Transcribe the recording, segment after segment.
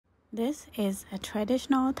This is a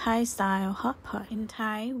traditional Thai-style hot pot. In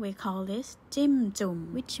Thai, we call this jim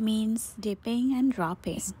jum, which means dipping and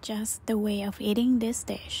dropping. It's just the way of eating this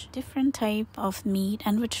dish. Different type of meat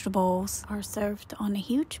and vegetables are served on a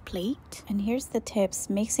huge plate. And here's the tips.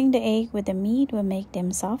 Mixing the egg with the meat will make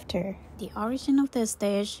them softer. The origin of this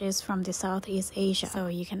dish is from the Southeast Asia, so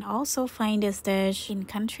you can also find this dish in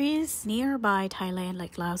countries nearby Thailand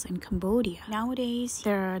like Laos and Cambodia. Nowadays,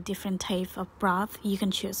 there are different types of broth you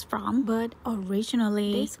can choose from, but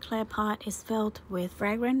originally, this clay pot is filled with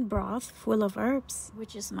fragrant broth full of herbs,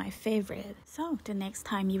 which is my favorite. So, the next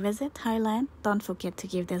time you visit Thailand, don't forget to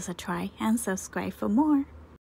give this a try and subscribe for more.